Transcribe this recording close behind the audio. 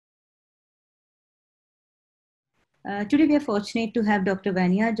Today we are fortunate to have Dr.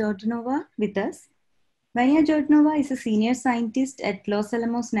 Vania Jordanova with us. Vania Jordanova is a senior scientist at Los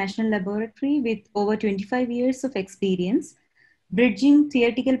Alamos National Laboratory with over 25 years of experience, bridging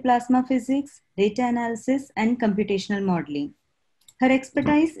theoretical plasma physics, data analysis, and computational modeling. Her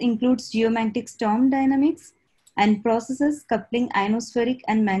expertise includes geomagnetic storm dynamics and processes coupling ionospheric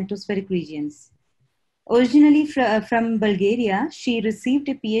and magnetospheric regions. Originally from Bulgaria, she received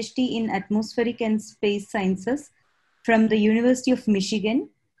a PhD in atmospheric and space sciences from the University of Michigan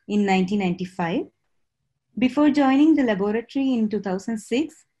in 1995. Before joining the laboratory in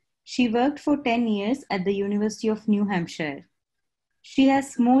 2006, she worked for 10 years at the University of New Hampshire. She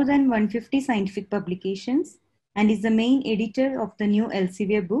has more than 150 scientific publications and is the main editor of the new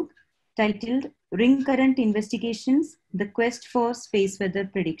Elsevier book titled Ring Current Investigations: The Quest for Space Weather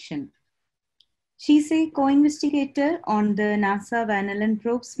Prediction. She's a co-investigator on the NASA Van Allen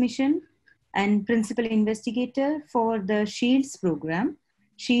probes mission and principal investigator for the SHIELDS program.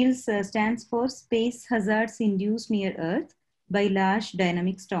 SHIELDS stands for Space Hazards Induced Near Earth by Large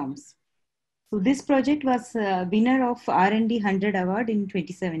Dynamic Storms. So this project was a winner of R&D 100 Award in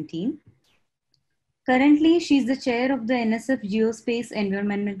 2017. Currently, she's the chair of the NSF Geospace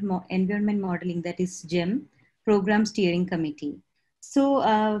Environment Modeling, that is GEM, Program Steering Committee. So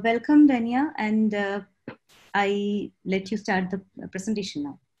welcome, Vania, and I let you start the presentation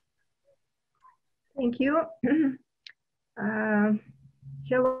now. Thank you.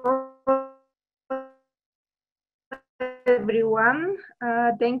 Hello, everyone.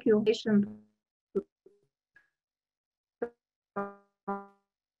 Thank you to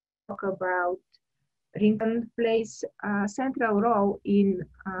talk about ring current plays a central role in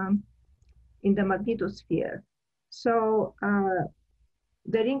the magnetosphere. So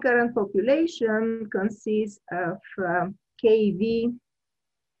the ring current population consists of keV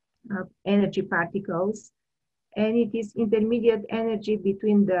energy particles, and it is intermediate energy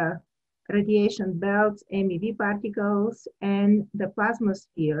between the radiation belts, MEV particles, and the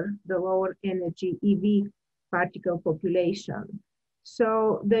plasmasphere, the lower energy EV particle population.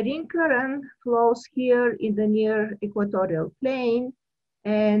 So the ring current flows here in the near equatorial plane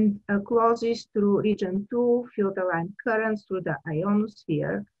and closes through region 2 field-aligned currents through the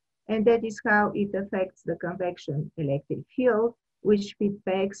ionosphere, and that is how it affects the convection electric field, which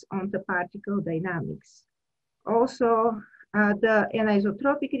feedbacks on the particle dynamics. Also, the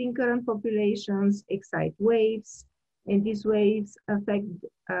anisotropic ring current populations excite waves, and these waves affect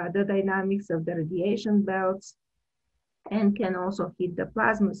the dynamics of the radiation belts and can also hit the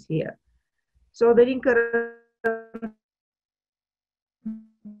plasmasphere. So the ring current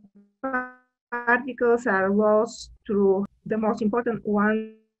particles are lost through the most important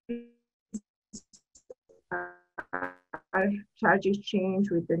ones are charge exchange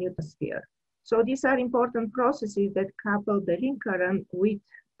with the Newtonsphere. So these are important processes that couple the ring current with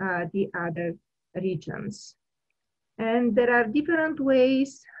the other regions. And there are different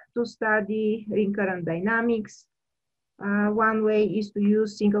ways to study ring current dynamics. One way is to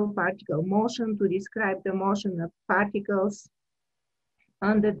use single particle motion to describe the motion of particles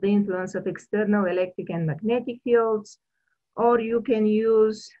under the influence of external electric and magnetic fields, or you can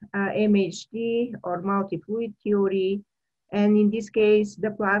use MHD or multi-fluid theory. And in this case,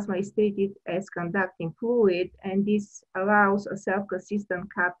 the plasma is treated as conducting fluid, and this allows a self-consistent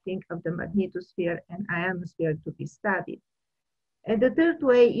coupling of the magnetosphere and ionosphere to be studied. And the third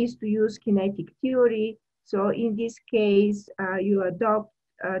way is to use kinetic theory. So in this case, you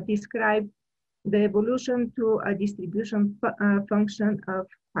describe the evolution through a distribution function of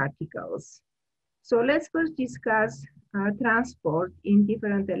particles. So let's first discuss transport in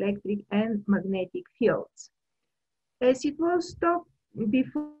different electric and magnetic fields. As it was talked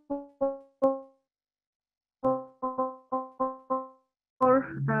before,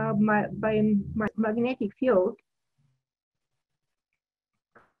 by magnetic field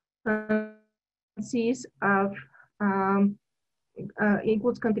consists of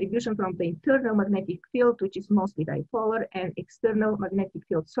includes contribution from the internal magnetic field, which is mostly dipolar, and external magnetic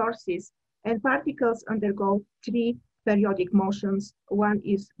field sources. And particles undergo three periodic motions. One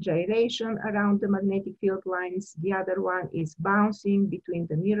is gyration around the magnetic field lines, the other one is bouncing between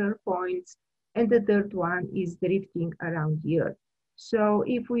the mirror points, and the third one is drifting around the Earth. So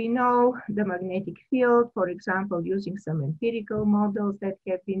if we know the magnetic field, for example, using some empirical models that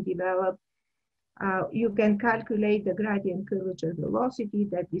have been developed, you can calculate the gradient curvature velocity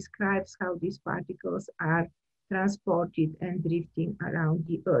that describes how these particles are transported and drifting around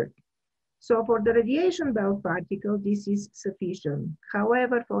the Earth. So for the radiation belt particle, this is sufficient.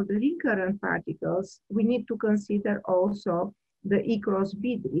 However, for the recurrent particles, we need to consider also the E cross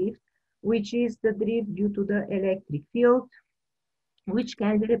B drift, which is the drift due to the electric field, which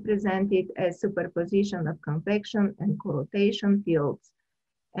can be represented as superposition of convection and co-rotation fields.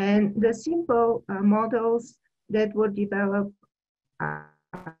 And the simple models that were developed are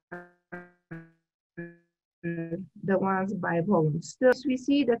the ones by Von Sturm. We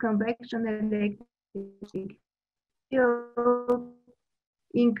see the convection electric field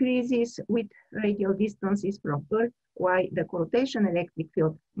increases with radial distances from Earth, while the co-rotation electric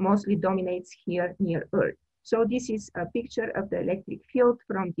field mostly dominates here near Earth. So this is a picture of the electric field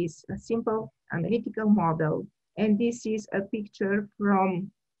from this simple analytical model. And this is a picture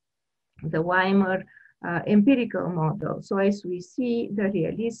from the Weimar empirical model. So as we see, the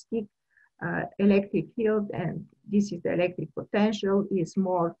realistic electric field, and this is the electric potential, is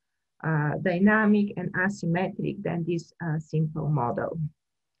more dynamic and asymmetric than this simple model.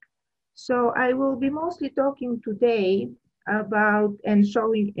 So I will be mostly talking today about and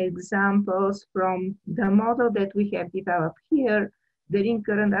showing examples from the model that we have developed here, the ring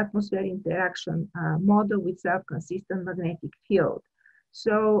current atmosphere interaction model with self-consistent magnetic field.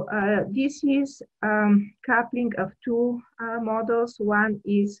 So this is coupling of two models. One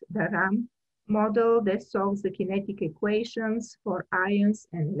is the RAM model that solves the kinetic equations for ions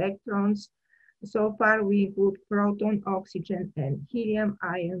and electrons. So far we include proton, oxygen, and helium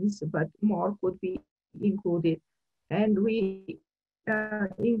ions, but more could be included. And we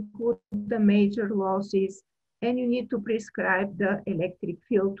include the major losses, and you need to prescribe the electric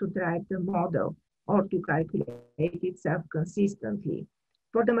field to drive the model or to calculate itself consistently.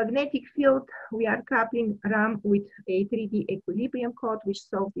 For the magnetic field, we are coupling RAM with a 3D equilibrium code, which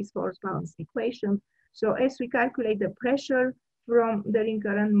solves this force balance equation. So as we calculate the pressure from the ring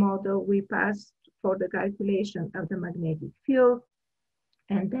current model, we pass for the calculation of the magnetic field,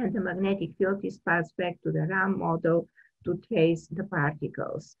 and then the magnetic field is passed back to the RAM model to trace the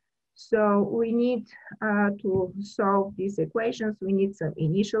particles. So we need to solve these equations. We need some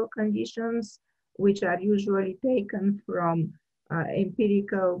initial conditions, which are usually taken from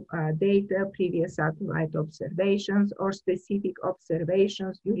empirical data, previous satellite observations, or specific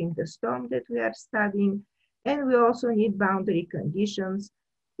observations during the storm that we are studying. And we also need boundary conditions,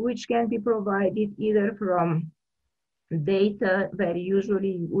 which can be provided either from data, very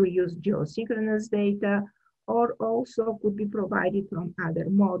usually we use geosynchronous data, or also could be provided from other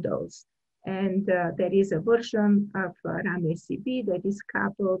models. And there is a version of RAM-SCP that is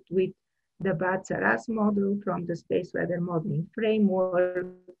coupled with the Batsaras model from the Space Weather Modeling Framework.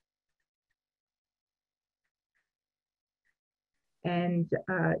 And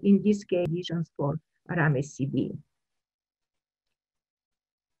in this case, conditions for RAM-SCP.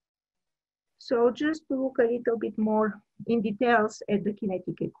 So just to look a little bit more in details at the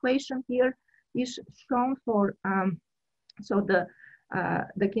kinetic equation here is shown for, so the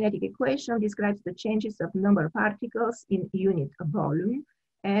kinetic equation describes the changes of number of particles in unit of volume.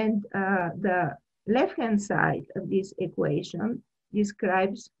 And the left-hand side of this equation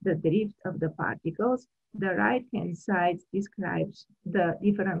describes the drift of the particles. The right-hand side describes the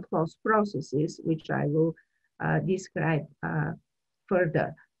different loss processes, which I will describe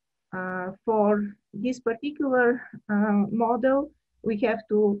further. For this particular model, we have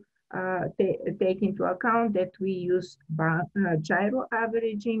to take into account that we use gyro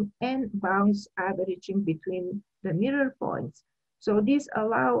averaging and bounce averaging between the mirror points. So this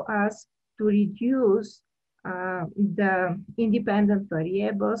allows us to reduce the independent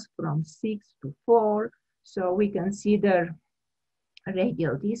variables from 6 to 4. So we consider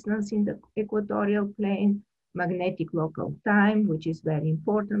radial distance in the equatorial plane, magnetic local time, which is very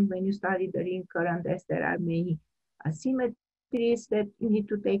important when you study the ring current, as there are many asymmetries that you need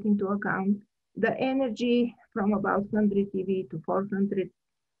to take into account. The energy from about 100 TeV to 400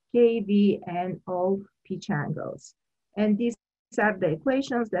 keV and all pitch angles. And these are the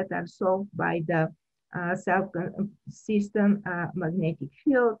equations that are solved by the self-consistent magnetic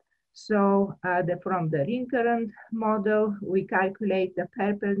field. So from the ring current model, we calculate the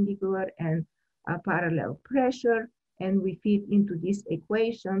perpendicular and parallel pressure, and we feed into these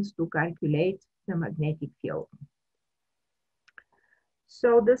equations to calculate the magnetic field.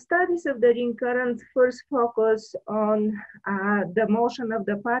 So the studies of the ring current first focus on the motion of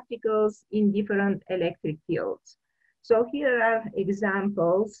the particles in different electric fields. So here are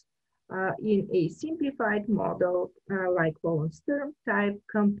examples in a simplified model like Von Sturm type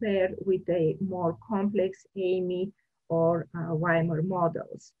compared with a more complex AMI or Weimar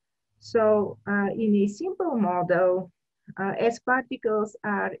models. So in a simple model, as particles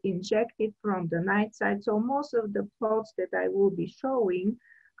are injected from the night side, so most of the plots that I will be showing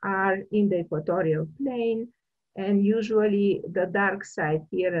are in the equatorial plane, And usually the dark side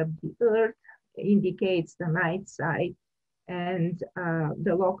here of the Earth indicates the night side, and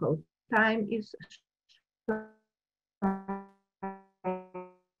the local time is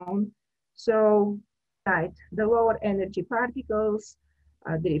shown. So the lower energy particles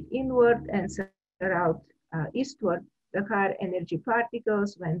drift inward and surround eastward. The higher energy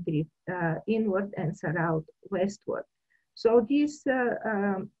particles when drift inward and surround westward. So this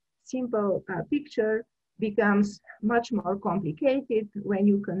simple picture becomes much more complicated when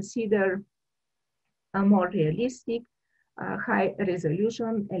you consider a more realistic high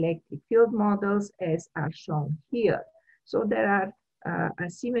resolution electric field models as are shown here. So there are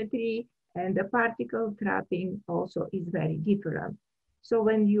asymmetry, and the particle trapping also is very different. So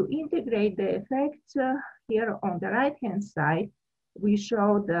when you integrate the effects here on the right-hand side, we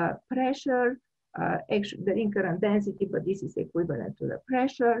show the pressure, actually the ring current density, but this is equivalent to the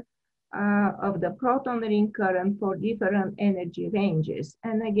pressure of the proton ring current for different energy ranges.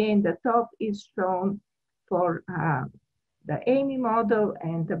 And again, the top is shown for the Amy model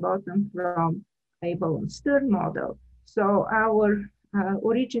and the bottom from Abel and Stern model. So our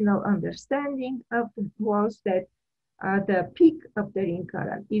original understanding of was that the peak of the ring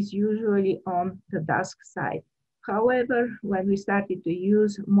current is usually on the dusk side. However, when we started to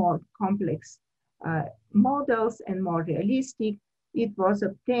use more complex models and more realistic, it was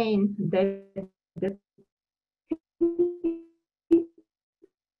obtained that the peak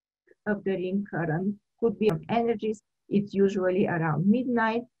of the ring current could be on energies. It's usually around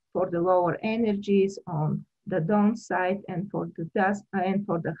midnight for the lower energies on the dawn side, and for the dusk and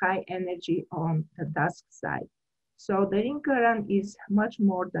for the high energy on the dusk side. So the ring current is much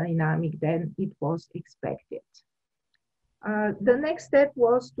more dynamic than it was expected. The next step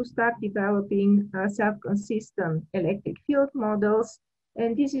was to start developing self-consistent electric field models.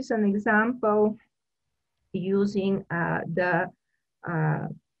 And this is an example using the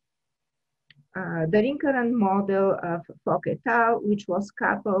ring current model of Fock et al., which was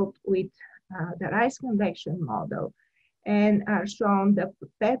coupled with the Rice convection model, and are shown the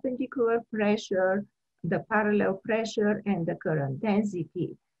perpendicular pressure, the parallel pressure, and the current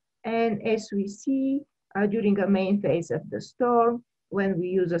density. And as we see during a main phase of the storm, when we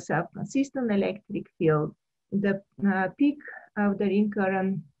use a self-consistent electric field, the peak of the ring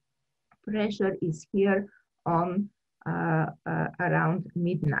current pressure is here on around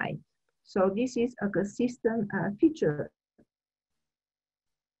midnight. So this is a consistent feature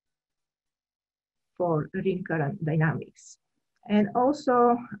for ring current dynamics. And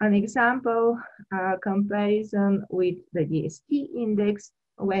also an example comparison with the DST index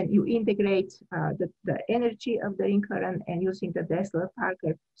when you integrate the energy of the ring current and using the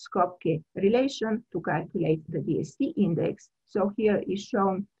Dessler-Parker-Skopke relation to calculate the DST index. So here is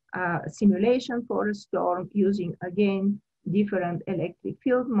shown a simulation for a storm using, again, different electric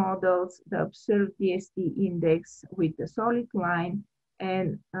field models, the observed DST index with the solid line.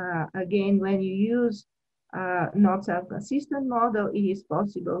 And again, when you use not self-consistent model, it is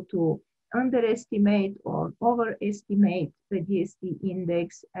possible to underestimate or overestimate the DST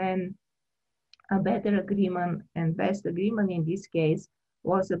index, and a better agreement and best agreement in this case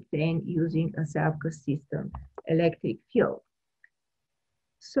was obtained using a self-consistent electric field.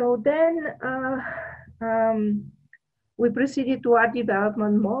 So then we proceeded to our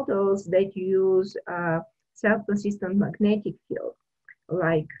development models that use self-consistent magnetic field,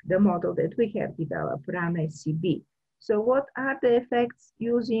 like the model that we have developed, RAM-SCB. So what are the effects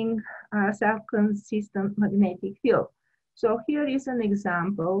using self-consistent magnetic field? So here is an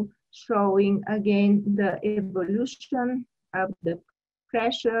example showing again the evolution of the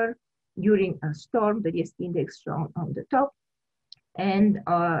pressure during a storm, the DST index shown on the top, and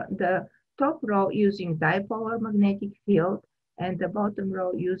the top row using dipolar magnetic field, and the bottom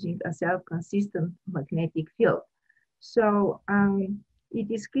row using a self-consistent magnetic field. So it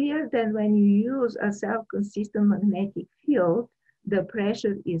is clear that when you use a self-consistent magnetic field, the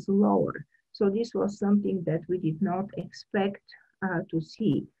pressure is lower. So this was something that we did not expect to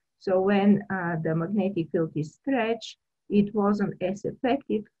see. So when the magnetic field is stretched, it wasn't as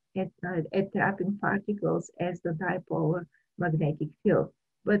effective at trapping particles as the dipolar magnetic field.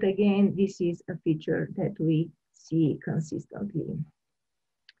 But again, this is a feature that we see consistently.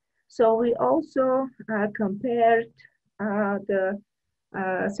 So we also compared the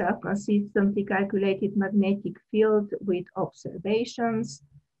self-consistently calculated magnetic field with observations.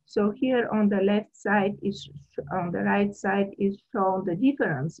 So here on the left side is, on the right side is shown the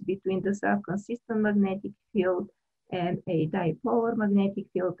difference between the self-consistent magnetic field and a dipolar magnetic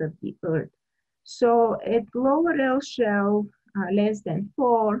field of the Earth. So at lower L shell, less than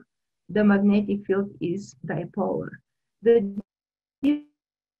 4, the magnetic field is dipolar. The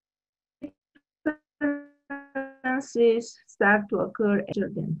differences start to occur at larger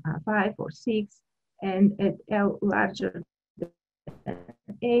than 5 or 6, and at L larger than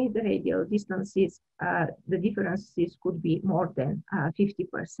 8 radial distances, the differences could be more than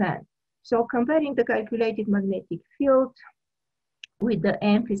 50%. So comparing the calculated magnetic field with the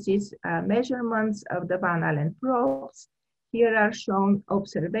emphasis measurements of the Van Allen probes, here are shown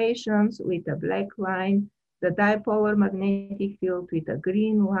observations with a black line, the dipolar magnetic field with a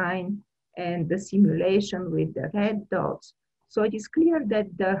green line, and the simulation with the red dots. So it is clear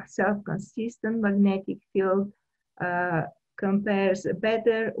that the self-consistent magnetic field compares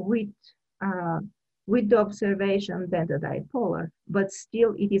better with the observation than the dipolar, but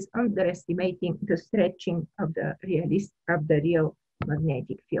still it is underestimating the stretching of the real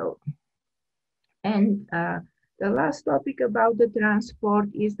magnetic field. And the last topic about the transport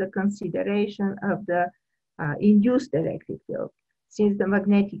is the consideration of the induced electric field. Since the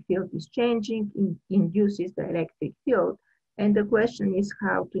magnetic field is changing, it induces the electric field. And the question is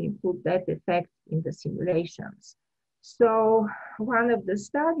how to include that effect in the simulations. So one of the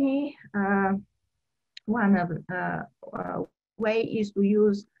study, way is to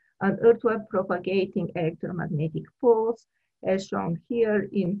use an earthward propagating electromagnetic pulse, as shown here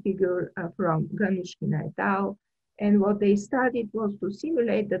in figure from Ganushkin et al. And what they studied was to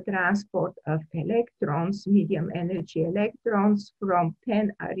simulate the transport of electrons, medium energy electrons, from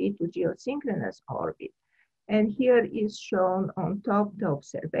 10 Ari to geosynchronous orbit. And here is shown on top the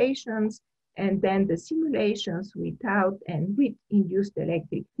observations and then the simulations without and with induced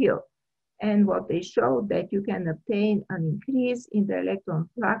electric field. And what they showed that you can obtain an increase in the electron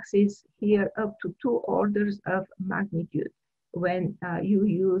fluxes here up to 2 orders of magnitude when you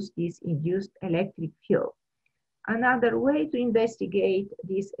use this induced electric field. Another way to investigate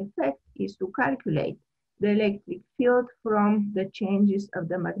this effect is to calculate the electric field from the changes of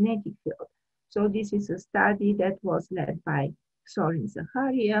the magnetic field. So this is a study that was led by Sorin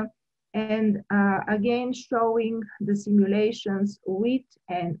Zaharia, and again showing the simulations with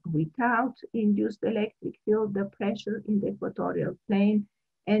and without induced electric field, the pressure in the equatorial plane,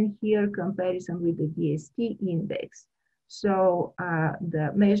 and here comparison with the DST index. So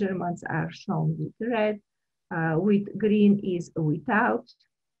the measurements are shown with red, with green is without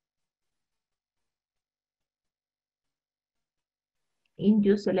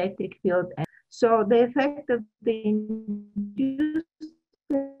induced electric field. And so the effect of the induced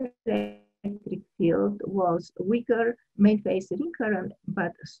electric field was weaker main phase ring current,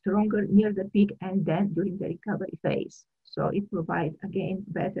 but stronger near the peak and then during the recovery phase. So it provides, again,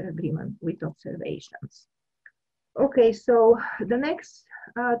 better agreement with observations. Okay, so the next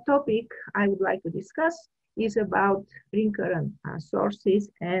topic I would like to discuss is about ring current sources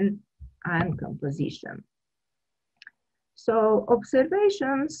and ion composition. So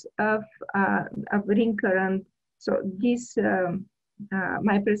observations of ring current, so this,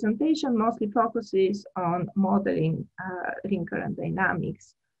 my presentation mostly focuses on modeling ring current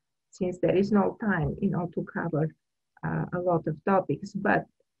dynamics, since there is no time, to cover a lot of topics, but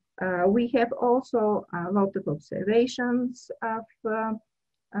we have also a lot of observations of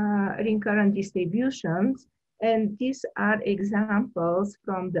ring current distributions, and these are examples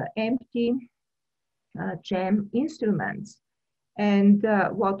from the empty CHEM instruments. And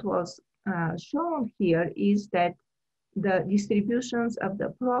what was shown here is that the distributions of the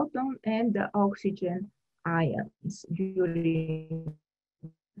proton and the oxygen ions during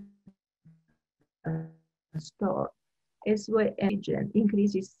store, as well as oxygen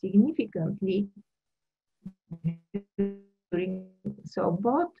increases significantly during, so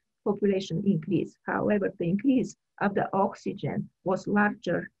both population increase. However, the increase of the oxygen was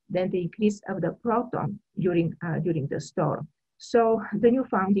larger than the increase of the proton during the storm. So the new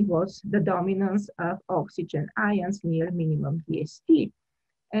finding was the dominance of oxygen ions near minimum DST.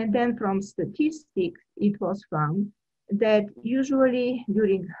 And then from statistics, it was found that usually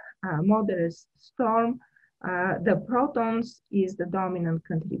during moderate storm, the protons is the dominant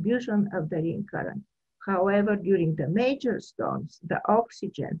contribution of the ring current. However, during the major storms, the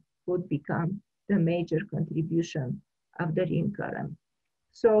oxygen would become the major contribution of the ring current.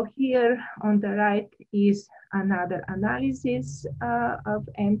 So here on the right is another analysis of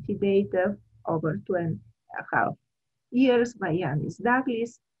empty data over 2.5 years by Yanis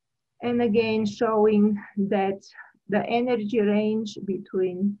Douglas, and again showing that the energy range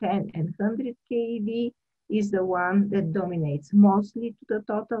between 10 and 100 keV is the one that dominates mostly to the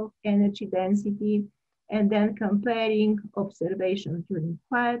total energy density, and then comparing observations during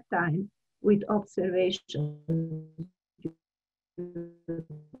quiet time with observations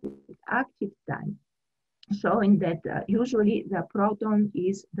active time, showing that usually the proton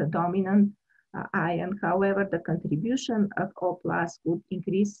is the dominant ion. However, the contribution of O+ would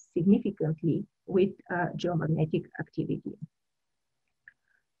increase significantly with geomagnetic activity.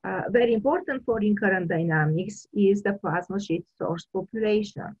 Very important for in-current dynamics is the plasma sheet source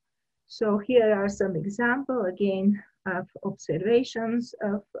population. So here are some examples again of observations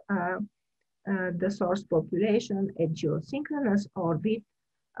of the source population at geosynchronous orbit,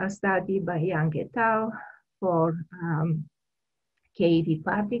 a study by Yang et al. For KEV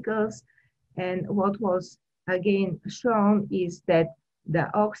particles. And what was again shown is that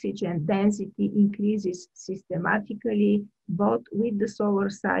the oxygen density increases systematically both with the solar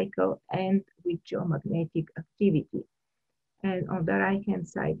cycle and with geomagnetic activity. And on the right-hand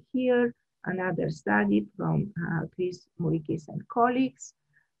side here, another study from Chris Murikis and colleagues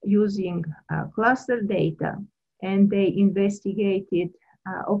using cluster data, and they investigated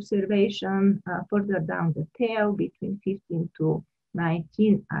observation further down the tail between 15 to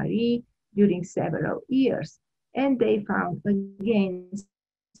 19 RE during several years. And they found again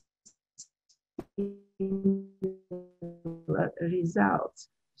results.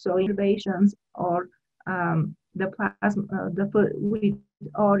 So observations or the plasma, with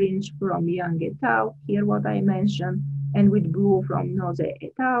orange from Yang et al., here what I mentioned, and with blue from Noze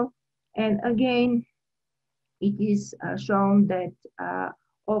et al. And again, it is shown that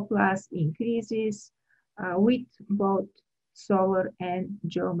O+ increases with both solar and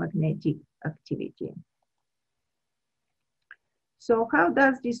geomagnetic activity. So how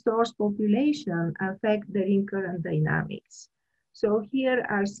does this source population affect the ring current dynamics? So here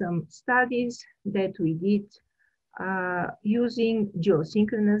are some studies that we did using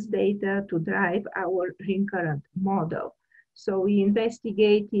geosynchronous data to drive our ring current model. So we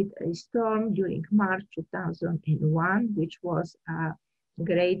investigated a storm during March 2001, which was a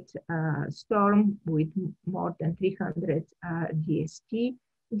great storm with more than 300 DST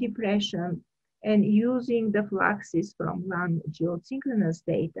depression, and using the fluxes from long geosynchronous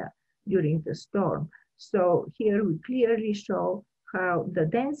data during the storm. So here we clearly show how the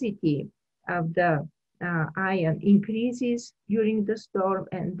density of the ion increases during the storm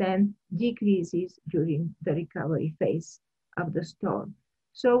and then decreases during the recovery phase of the storm.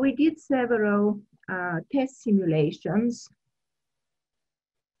 So we did several test simulations,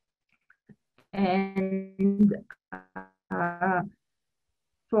 and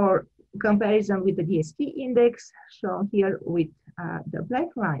for comparison with the DST index shown here with the black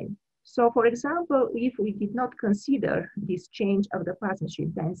line. So for example, if we did not consider this change of the plasma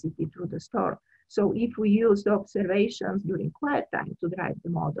sheet density through the storm, so if we use the observations during quiet time to drive the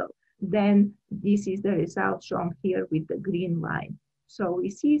model, then this is the result shown here with the green line. So we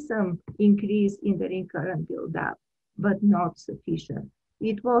see some increase in the ring current buildup, but not sufficient.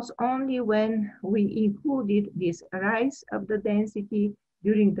 It was only when we included this rise of the density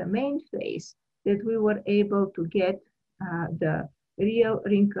during the main phase that we were able to get the real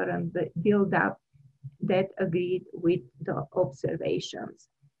ring current buildup that agreed with the observations.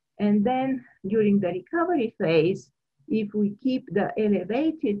 And then during the recovery phase, if we keep the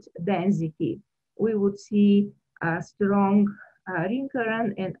elevated density, we would see a strong ring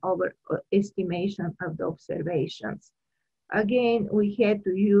current and overestimation of the observations. Again, we had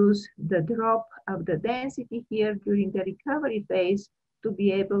to use the drop of the density here during the recovery phase to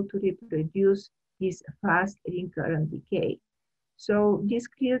be able to reproduce this fast ring current decay. So this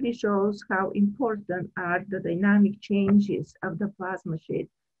clearly shows how important are the dynamic changes of the plasma sheet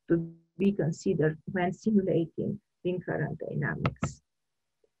to be considered when simulating ring current dynamics.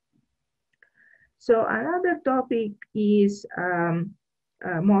 So another topic is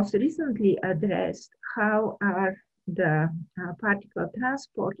most recently addressed: how are the particle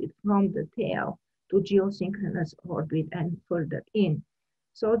transported from the tail to geosynchronous orbit and further in.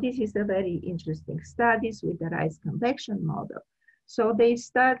 So this is a very interesting studies with the Rice convection model. So they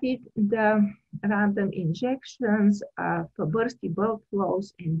studied the random injections of bursty bulk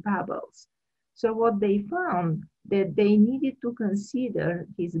flows and bubbles. So what they found that they needed to consider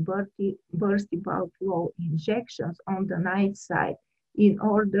these bursty bulk flow injections on the night side in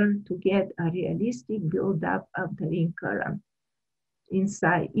order to get a realistic buildup of the ring current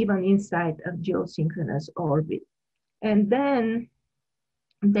inside, even inside of geosynchronous orbit. And then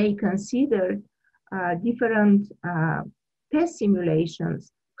they considered different test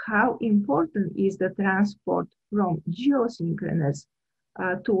simulations, how important is the transport from geosynchronous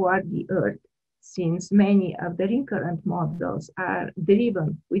toward the Earth, since many of the ring current models are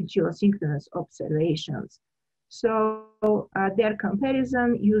driven with geosynchronous observations. So their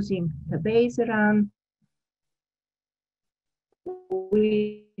comparison using the base run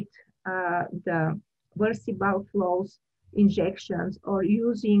with the versible flows injections or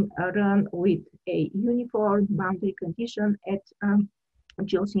using a run with a uniform boundary condition at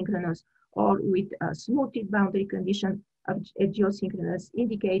geosynchronous or with a smoothed boundary condition at geosynchronous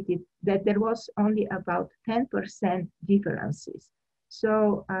indicated that there was only about 10% differences.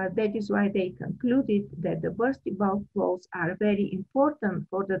 So that is why they concluded that the bursty bulk flows are very important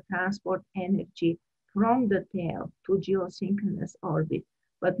for the transport energy from the tail to geosynchronous orbit,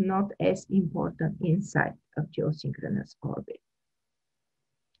 but not as important inside of geosynchronous orbit.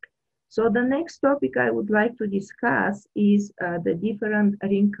 So the next topic I would like to discuss is the different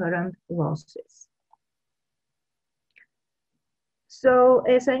ring current losses. So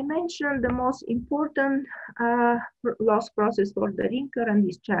as I mentioned, the most important loss process for the ring current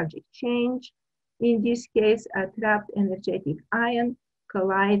is charge exchange. In this case, a trapped energetic ion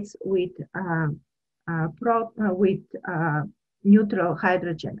collides with neutral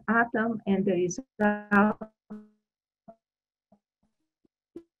hydrogen atom, and the result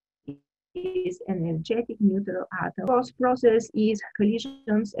is energetic neutral atom. The loss process is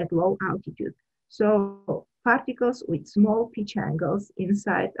collisions at low altitude. So particles with small pitch angles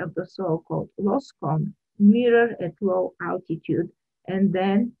inside of the so-called loss cone mirror at low altitude, and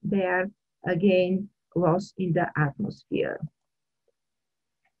then they are again lost in the atmosphere.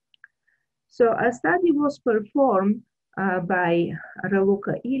 So a study was performed by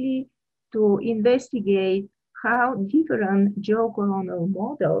Raluca Ili to investigate how different geocoronal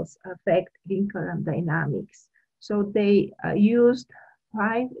models affect ring current dynamics. So they used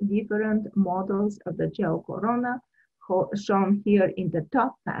 5 different models of the geocorona shown here in the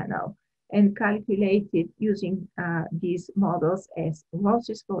top panel and calculated using these models as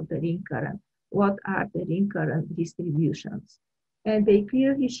losses for the ring current. What are the ring current distributions? And they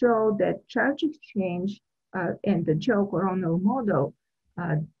clearly show that charge exchange and the geocoronal model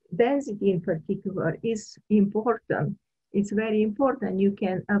density in particular is important. It's very important. You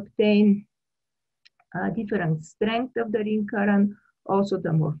can obtain different strength of the ring current, also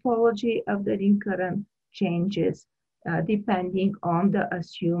the morphology of the ring current changes depending on the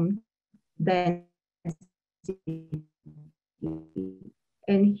assumed density.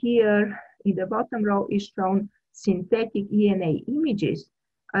 And here in the bottom row is shown synthetic ENA images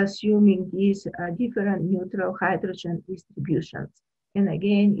assuming these different neutral hydrogen distributions. And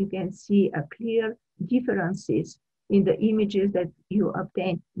again, you can see a clear differences in the images that you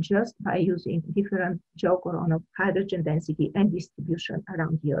obtain just by using different geocoronal hydrogen density and distribution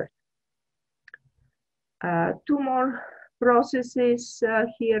around the Earth. 2 more processes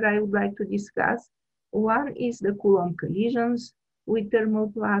here I would like to discuss. One is the Coulomb collisions with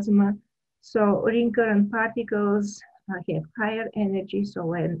thermal plasma. So ring current particles have higher energy, so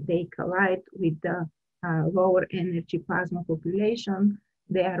when they collide with the lower energy plasma population,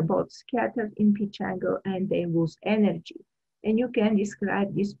 they are both scattered in pitch angle and they lose energy. And you can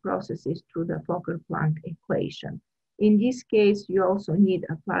describe these processes through the Fokker-Planck equation. In this case, you also need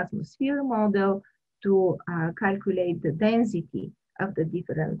a plasma sphere model to calculate the density of the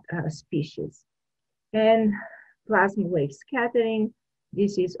different species. And plasma wave scattering,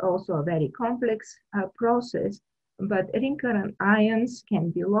 this is also a very complex process, but ring current ions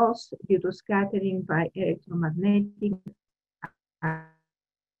can be lost due to scattering by electromagnetic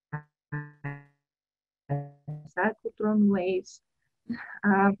cyclotron waves.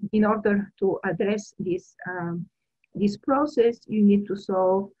 In order to address this process, you need to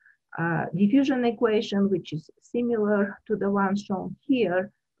solve diffusion equation, which is similar to the one shown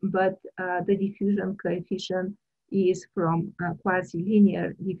here, but the diffusion coefficient is from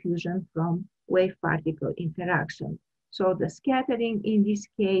quasi-linear diffusion from wave-particle interaction. So the scattering in this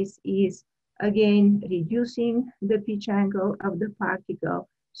case is again reducing the pitch angle of the particle.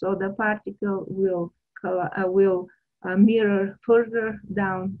 So the particle will mirror further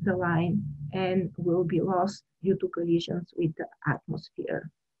down the line and will be lost due to collisions with the atmosphere.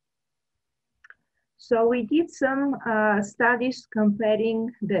 So we did some studies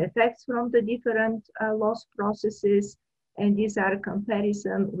comparing the effects from the different loss processes, and these are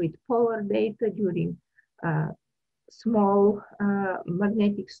comparison with polar data during small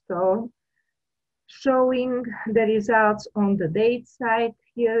magnetic storm, showing the results on the day side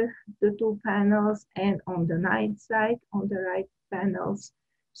here, the 2 panels, and on the night side on the right panels.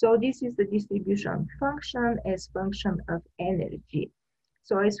 So this is the distribution function as function of energy.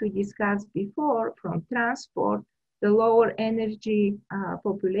 So as we discussed before, from transport, the lower energy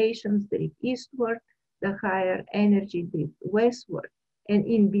populations drift eastward, the higher energy drift westward. And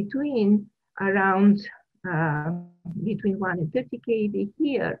in between, around between 1 and 30 kV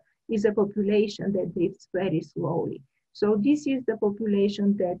here is a population that drifts very slowly. So this is the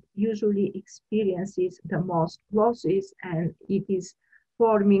population that usually experiences the most losses, and it is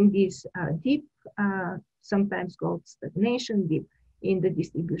forming this dip, sometimes called stagnation dip, in the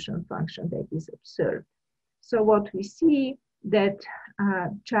distribution function that is observed. So what we see that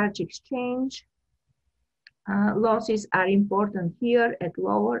charge exchange losses are important here at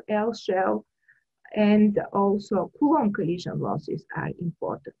lower L shell, and also Coulomb collision losses are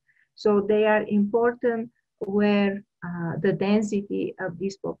important. So they are important where the density of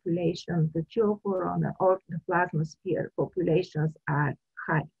this population, the geocorona or the plasma sphere populations are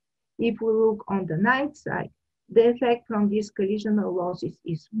high. If we look on the night side, the effect from these collisional losses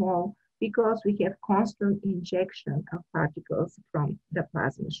is small because we have constant injection of particles from the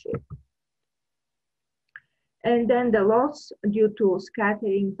plasma shell. And then the loss due to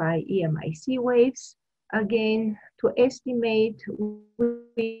scattering by EMIC waves. Again, to estimate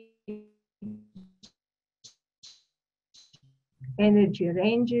energy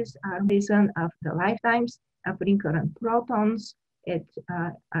ranges are reason of the lifetimes of recurrent protons at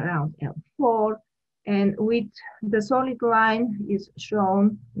around L4. And with the solid line is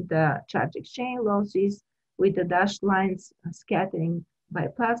shown the charge exchange losses, with the dashed lines scattering by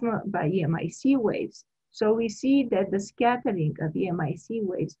plasma by EMIC waves. So we see that the scattering of EMIC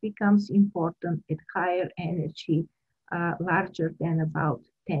waves becomes important at higher energy, larger than about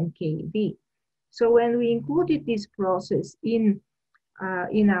 10 keV. So when we included this process in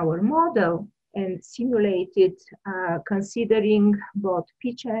our model and simulated considering both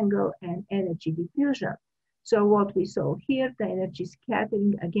pitch angle and energy diffusion. So what we saw here, the energy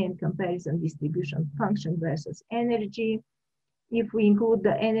scattering, again, comparison distribution function versus energy. If we include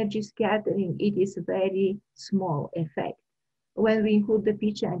the energy scattering, it is a very small effect. When we include the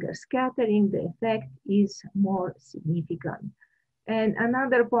pitch angle scattering, the effect is more significant. And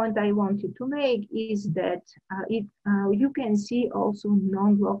another point I wanted to make is that you can see also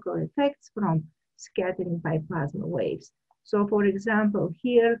non-local effects from scattering by plasma waves. So for example,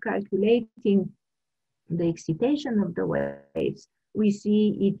 here calculating the excitation of the waves, we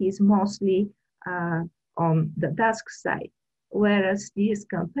see it is mostly on the dusk side, whereas these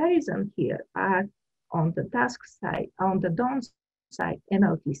comparisons here are on the dusk side, on the dawn side,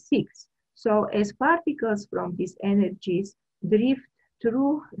 MLT6. So as particles from these energies drift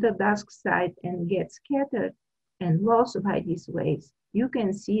through the dusk side and get scattered and lost by these waves, you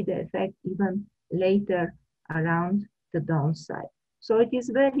can see the effect even later around the dawn side. So it is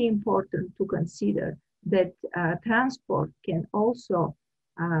very important to consider that transport can also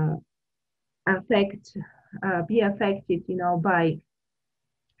be affected,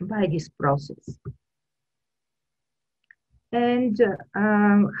 by this process. And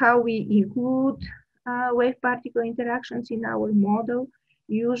how we include wave-particle interactions in our model.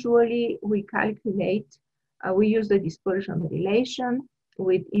 Usually we calculate, we use the dispersion relation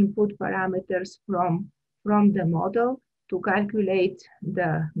with input parameters from the model to calculate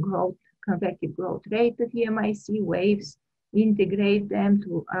the convective growth rate of EMIC waves, integrate them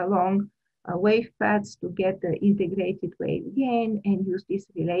along wave paths to get the integrated wave gain, and use this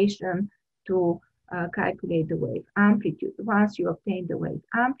relation to calculate the wave amplitude. Once you obtain the wave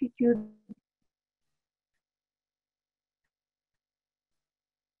amplitude,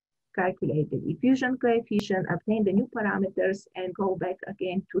 calculate the diffusion coefficient, obtain the new parameters, and go back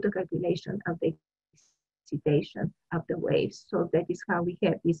again to the calculation of the excitation of the waves. So that is how we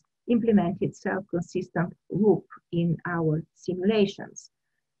have this implemented self-consistent loop in our simulations.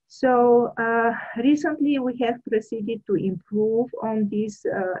 So recently we have proceeded to improve on this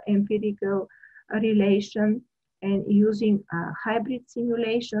empirical relation and using hybrid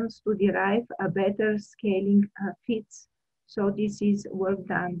simulations to derive a better scaling fits. So this is work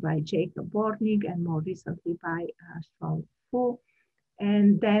done by Jacob Bornig and more recently by Sean Fu.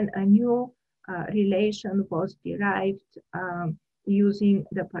 And then a new relation was derived using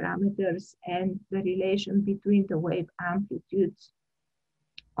the parameters and the relation between the wave amplitudes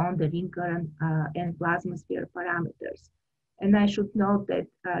on the ring current and plasma sphere parameters. And I should note that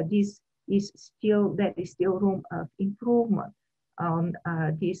there is still room of improvement on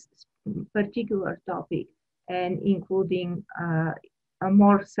this particular topic, and including a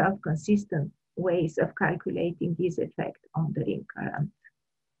more self-consistent ways of calculating this effect on the ring current.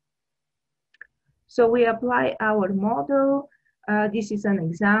 So we apply our model. This is an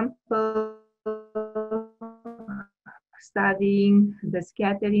example studying the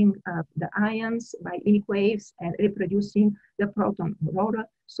scattering of the ions by unique waves and reproducing the proton aurora.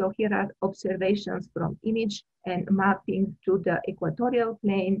 So here are observations from image and mapping to the equatorial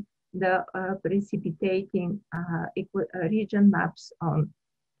plane, the precipitating region maps on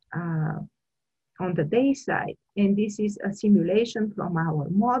on the day side. And this is a simulation from our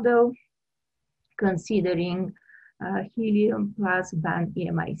model considering helium plus band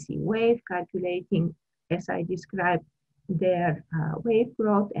EMIC wave, calculating, as I described, their wave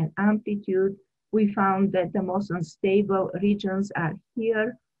growth and amplitude. We found that the most unstable regions are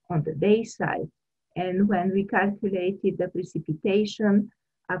here on the day side. And when we calculated the precipitation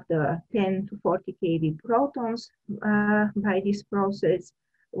of the 10 to 40 keV protons by this process,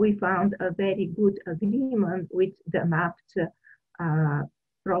 we found a very good agreement with the mapped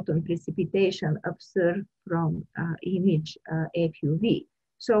proton precipitation observed from image FUV.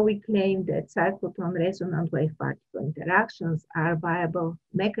 So we claim that cyclotron resonant wave particle interactions are viable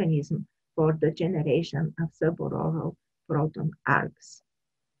mechanism for the generation of suborbital proton arcs.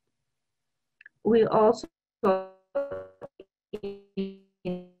 We also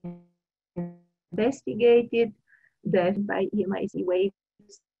investigated the by EMIC waves.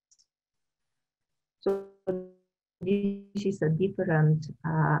 So this is a different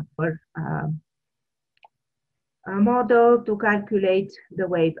model to calculate the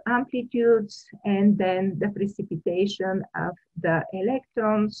wave amplitudes and then the precipitation of the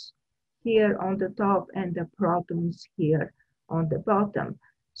electrons here on the top and the protons here on the bottom.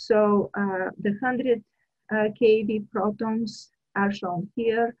 So the 100 keV protons are shown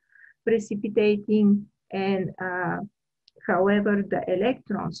here precipitating, and however, the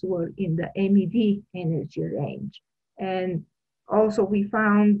electrons were in the MeV energy range. And also we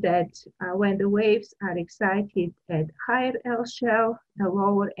found that when the waves are excited at higher L shell, the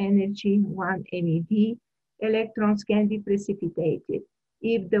lower energy, 1 MeV, electrons can be precipitated.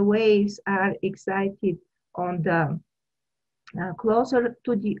 If the waves are excited on the closer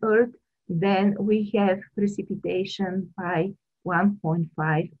to the Earth, then we have precipitation by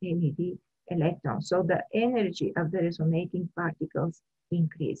 1.5 MeV electrons. So the energy of the resonating particles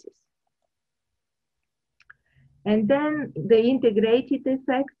increases. And then the integrated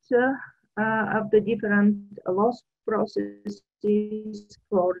effects of the different loss processes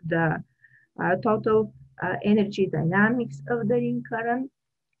for the total energy dynamics of the ring current.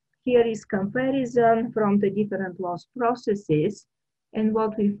 Here is comparison from the different loss processes. And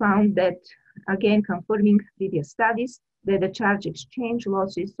what we found that, again, confirming previous studies, that the charge exchange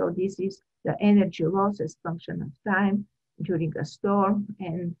losses, so this is the energy loss as function of time during a storm,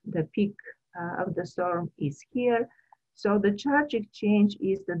 and the peak of the storm is here. So the charge exchange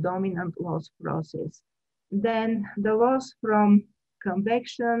is the dominant loss process. Then the loss from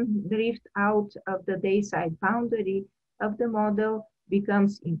convection drift out of the dayside boundary of the model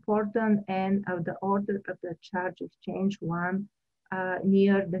becomes important, and of the order of the charge exchange one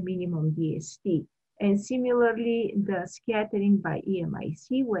near the minimum DST. And similarly, the scattering by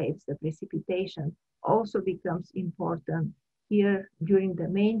EMIC waves, the precipitation, also becomes important here during the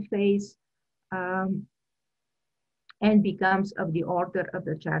main phase and becomes of the order of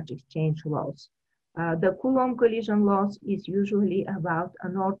the charge exchange loss. The Coulomb collision loss is usually about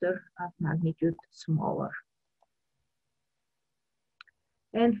an order of magnitude smaller.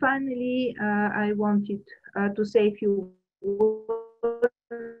 And finally, I wanted to say a few words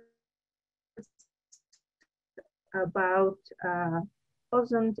about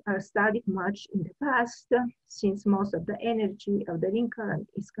wasn't studied much in the past, since most of the energy of the ring current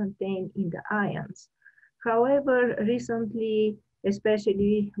is contained in the ions. However, recently,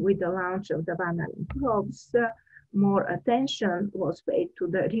 especially with the launch of the Van Allen probes, more attention was paid to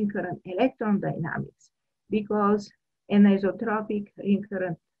the ring current electron dynamics, because anisotropic ring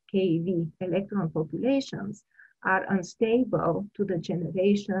current KV electron populations are unstable to the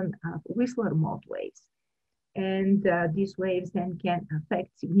generation of Whistler mode waves. And these waves then can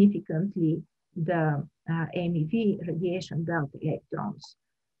affect significantly the MeV radiation belt electrons.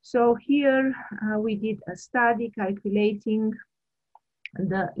 So here we did a study calculating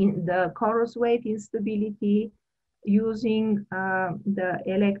the chorus wave instability using the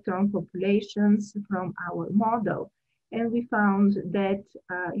electron populations from our model. And we found that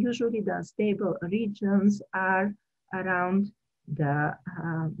usually the unstable regions are around the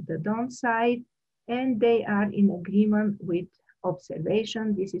downside, and they are in agreement with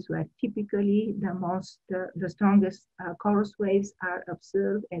observation. This is where typically the strongest chorus waves are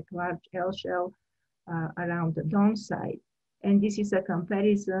observed at large L shell around the downside. And this is a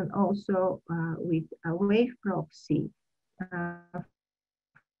comparison also with a wave proxy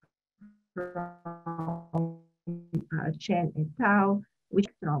from Chen et al., which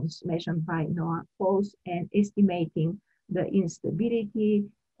electrons measured by NOAA pulse and estimating the instability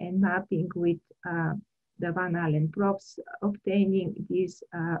and mapping with the Van Allen probes, obtaining this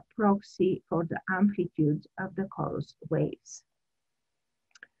proxy for the amplitude of the chorus waves.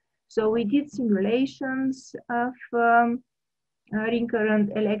 So we did simulations of ring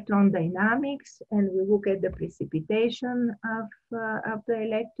current electron dynamics, and we look at the precipitation of the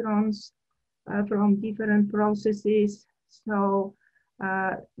electrons from different processes. So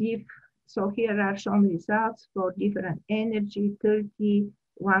here are some results for different energy, 30,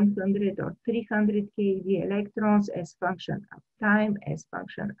 100 or 300 keV electrons as function of time, as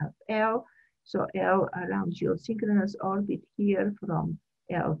function of L. So L around geosynchronous orbit here from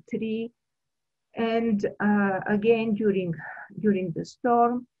L3. And again, during the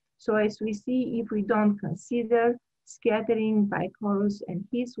storm. So as we see, if we don't consider scattering by chorus and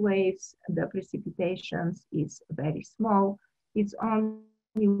his waves, the precipitations is very small. It's only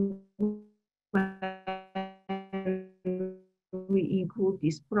when we include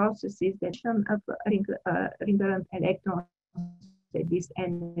these processes that of ring current electrons at this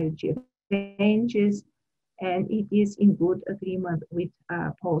energy ranges, and it is in good agreement with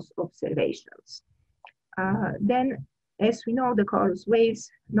pulse observations. Then, as we know, the chorus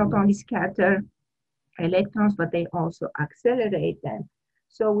waves not only scatter electrons, but they also accelerate them.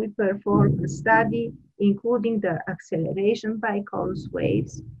 So we perform a study including the acceleration by chorus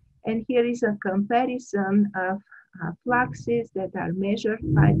waves. And here is a comparison of fluxes that are measured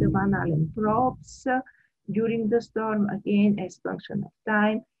by the Van Allen probes during the storm, again, as function of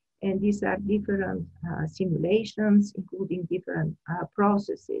time. And these are different simulations, including different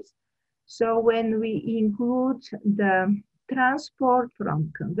processes. So when we include the transport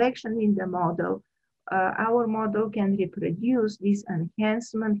from convection in the model, our model can reproduce this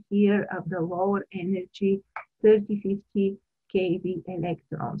enhancement here of the lower energy 3050 keV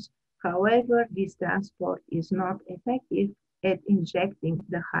electrons. However, this transport is not effective at injecting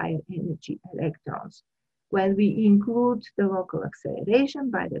the higher energy electrons. When we include the local acceleration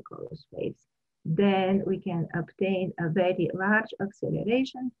by the chorus waves, then we can obtain a very large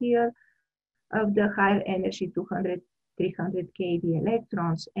acceleration here of the higher energy 200, 300 keV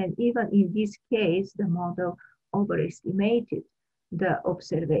electrons. And even in this case, the model overestimated the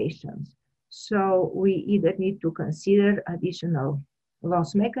observations. So we either need to consider additional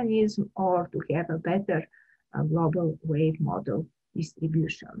loss mechanism or to have a better global wave model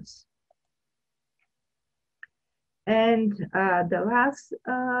distributions. And the last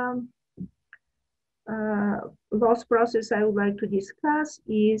loss process I would like to discuss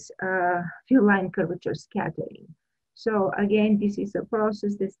is field line curvature scattering. So again, this is a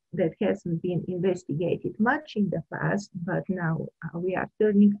process that hasn't been investigated much in the past, but now we are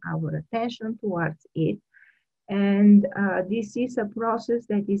turning our attention towards it. And this is a process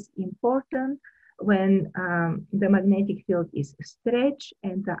that is important when the magnetic field is stretched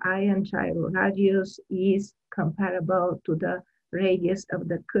and the ion gyro radius is comparable to the radius of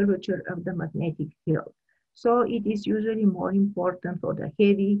the curvature of the magnetic field. So it is usually more important for the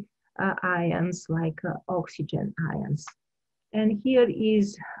heavy ions like oxygen ions. And here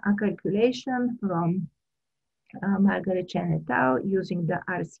is a calculation from Margaret Chen et al. Using the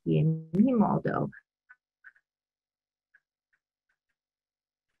RCME model,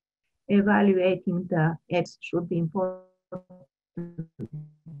 evaluating the X should be important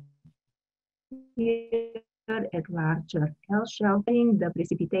here at larger L shell, the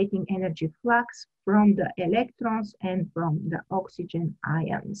precipitating energy flux from the electrons and from the oxygen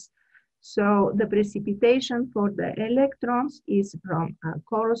ions. So the precipitation for the electrons is from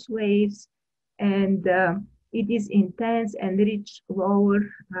chorus waves, and it is intense and reach lower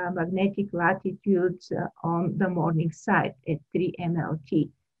magnetic latitudes on the morning side at 3 MLT.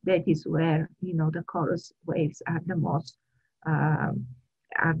 That is where, you know, the chorus waves are the most, are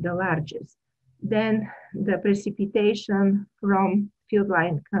the largest. Then the precipitation from field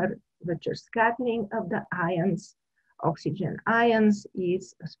line curvature scattering of the ions, oxygen ions,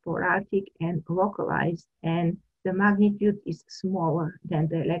 is sporadic and localized, and the magnitude is smaller than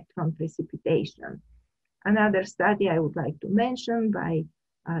the electron precipitation. Another study I would like to mention by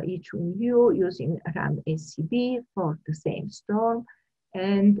Yi-Chun Yu using RAM-SCB for the same storm.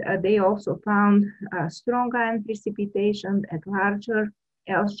 And they also found strong ion precipitation at larger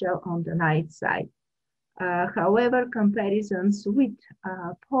L shell on the night side. However, comparisons with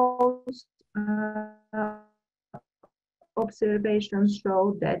post observations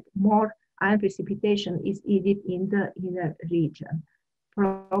show that more ion precipitation is needed in the inner region,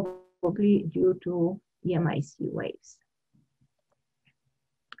 probably due to EMIC waves.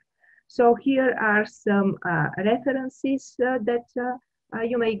 So here are some references that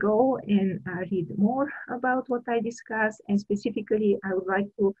you may go and read more about what I discussed. And specifically, I would like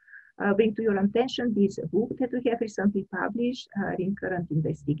to bring to your attention this book that we have recently published, Ring Current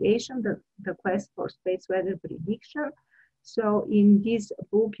Investigation, the Quest for Space Weather Prediction. So in this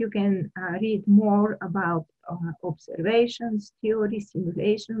book, you can read more about observations, theory,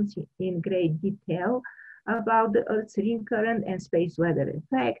 simulations in great detail about the Earth's ring current and space weather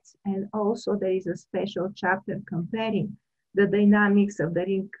effects. And also there is a special chapter comparing the dynamics of the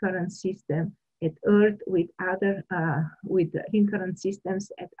ring current system at Earth with with ring current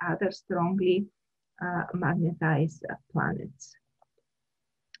systems at other strongly magnetized planets.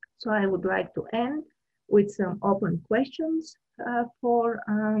 So I would like to end with some open questions for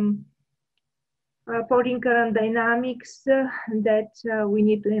ring current dynamics that we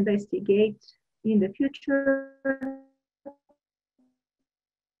need to investigate in the future.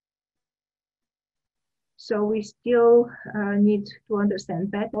 So we still need to understand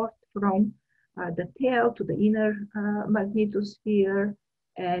better from the tail to the inner magnetosphere,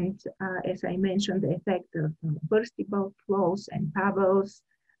 and as I mentioned, the effect of burstable flows and bubbles.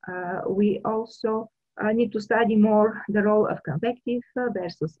 We also need to study more the role of convective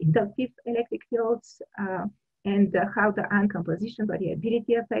versus inductive electric fields and how the ion composition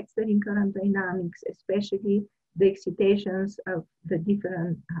variability affects the ring current dynamics, especially the excitations of the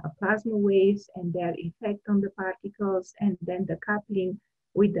different plasma waves and their effect on the particles, and then the coupling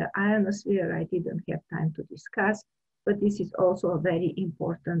with the ionosphere I didn't have time to discuss, but this is also a very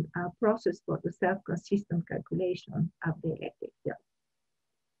important process for the self-consistent calculation of the electric field.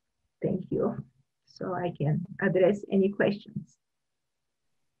 Thank you. So I can address any questions.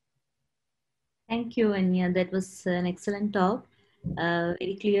 Thank you, Anya. That was an excellent talk,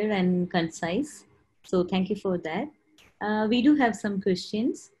 very clear and concise. So thank you for that. We do have some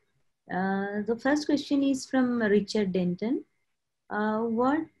questions. The first question is from Richard Denton.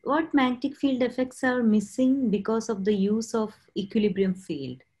 What magnetic field effects are missing because of the use of equilibrium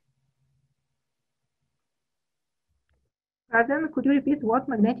field? Pardon, could you repeat what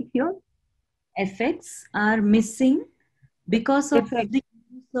magnetic field? Effects are missing because of the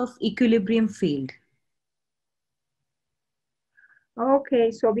use of equilibrium field.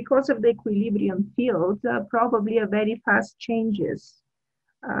 Okay, so because of the equilibrium field, probably a very fast changes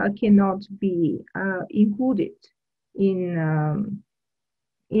cannot be included in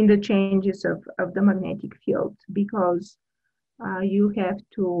the changes of the magnetic field, because you have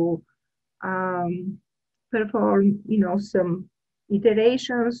to perform, some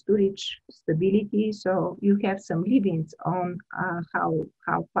iterations to reach stability. So you have some limits on how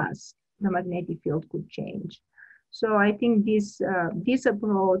fast the magnetic field could change. So I think this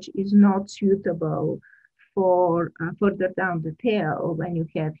approach is not suitable for further down the tail when you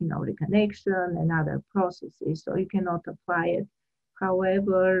have, reconnection and other processes. So you cannot apply it.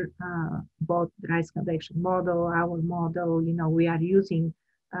 However, both Rice convection model, our model, we are using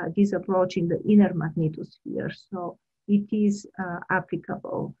this approach in the inner magnetosphere. So it is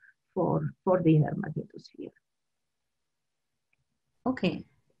applicable for the inner magnetosphere. Okay,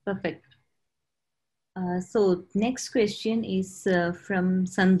 perfect. So next question is from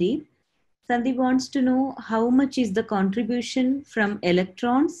Sandeep. Sandeep wants to know how much is the contribution from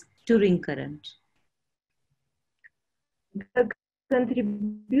electrons to ring current? The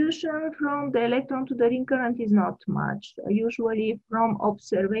contribution from the electron to the ring current is not much. Usually from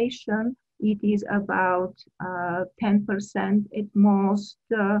observation, it is about 10% at most,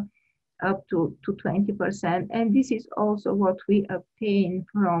 up to 20%. And this is also what we obtain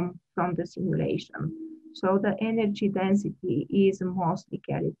from the simulation. So the energy density is mostly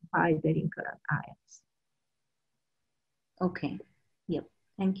carried by the ring current ions. Okay, yep,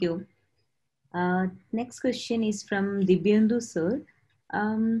 thank you. Next question is from Dibyendu sir.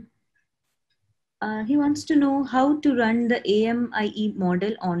 He wants to know how to run the AMIE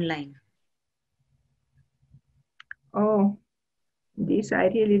model online. Oh, this I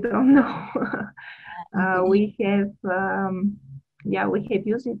really don't know. We have, we have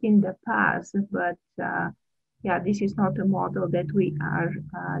used it in the past, but this is not a model that we are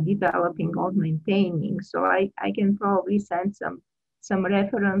developing or maintaining. So I can probably send some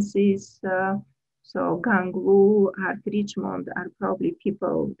references. So Gang Lu, Art Richmond are probably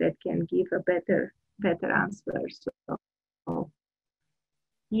people that can give a better answer. So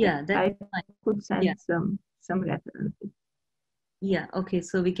yeah, I could send some references. Yeah, okay,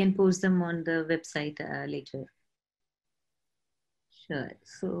 so we can post them on the website later. Sure.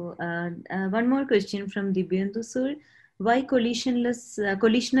 So one more question from Dibyendu sir. Why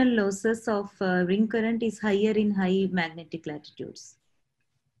collisional losses of ring current is higher in high magnetic latitudes?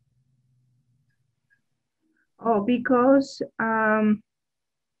 Oh, because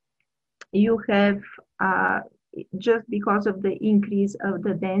you have just because of the increase of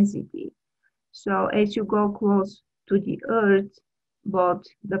the density. So as you go close to the Earth, both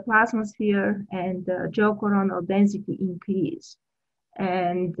the plasma sphere and the geocoronal density increase.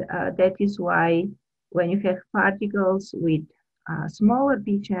 And that is why when you have particles with smaller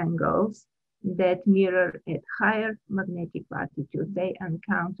pitch angles that mirror at higher magnetic latitude, they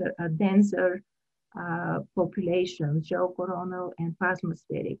encounter a denser population, geocoronal and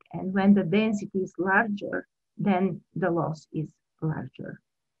plasmaspheric. And when the density is larger, then the loss is larger.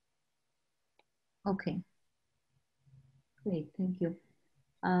 Okay. Great, thank you.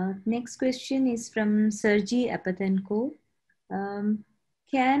 Next question is from Sergey Apatenko.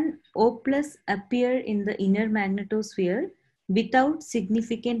 Can O plus appear in the inner magnetosphere without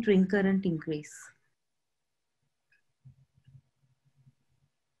significant ring current increase?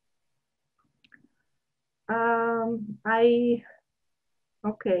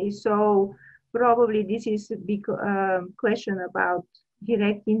 Okay, so probably this is a big question about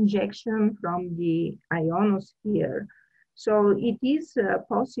direct injection from the ionosphere. So it is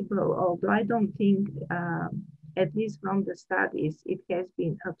possible, although I don't think, at least from the studies, it has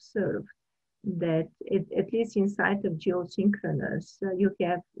been observed that at least inside of geosynchronous, you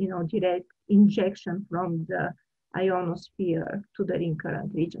have, direct injection from the ionosphere to the ring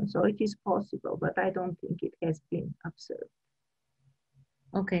current region. So it is possible, but I don't think it has been observed.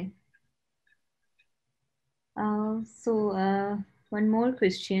 Okay. One more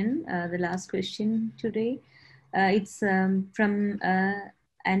question, the last question today. It's from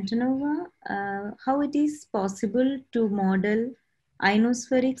Antonova. How it is possible to model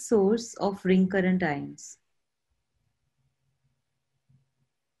ionospheric source of ring current ions?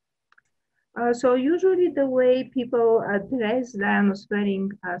 So usually the way people address the ionospheric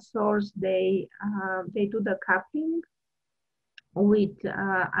source, they do the coupling with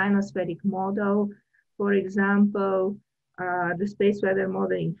ionospheric model. For example, the space weather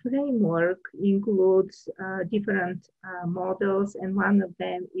modeling framework includes different models, and one of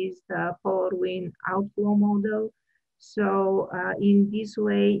them is the polar wind outflow model. So in this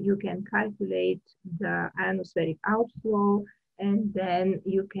way, you can calculate the ionospheric outflow, and then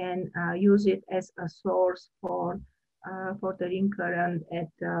you can use it as a source for the ring current at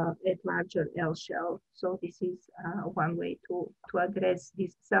larger L shell. So this is one way to address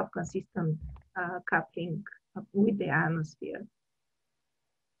this self-consistent coupling with the ionosphere.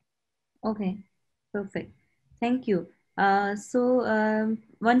 Okay, perfect. Thank you.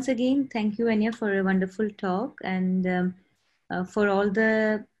 Once again, thank you, Anya, for a wonderful talk. And for all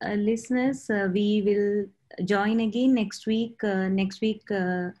the listeners, we will join again next week.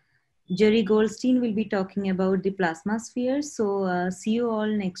 Jerry Goldstein will be talking about the plasma sphere. So see you all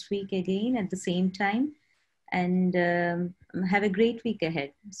next week again at the same time. And have a great week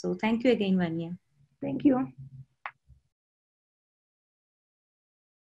ahead. So thank you again, Vanya. Thank you.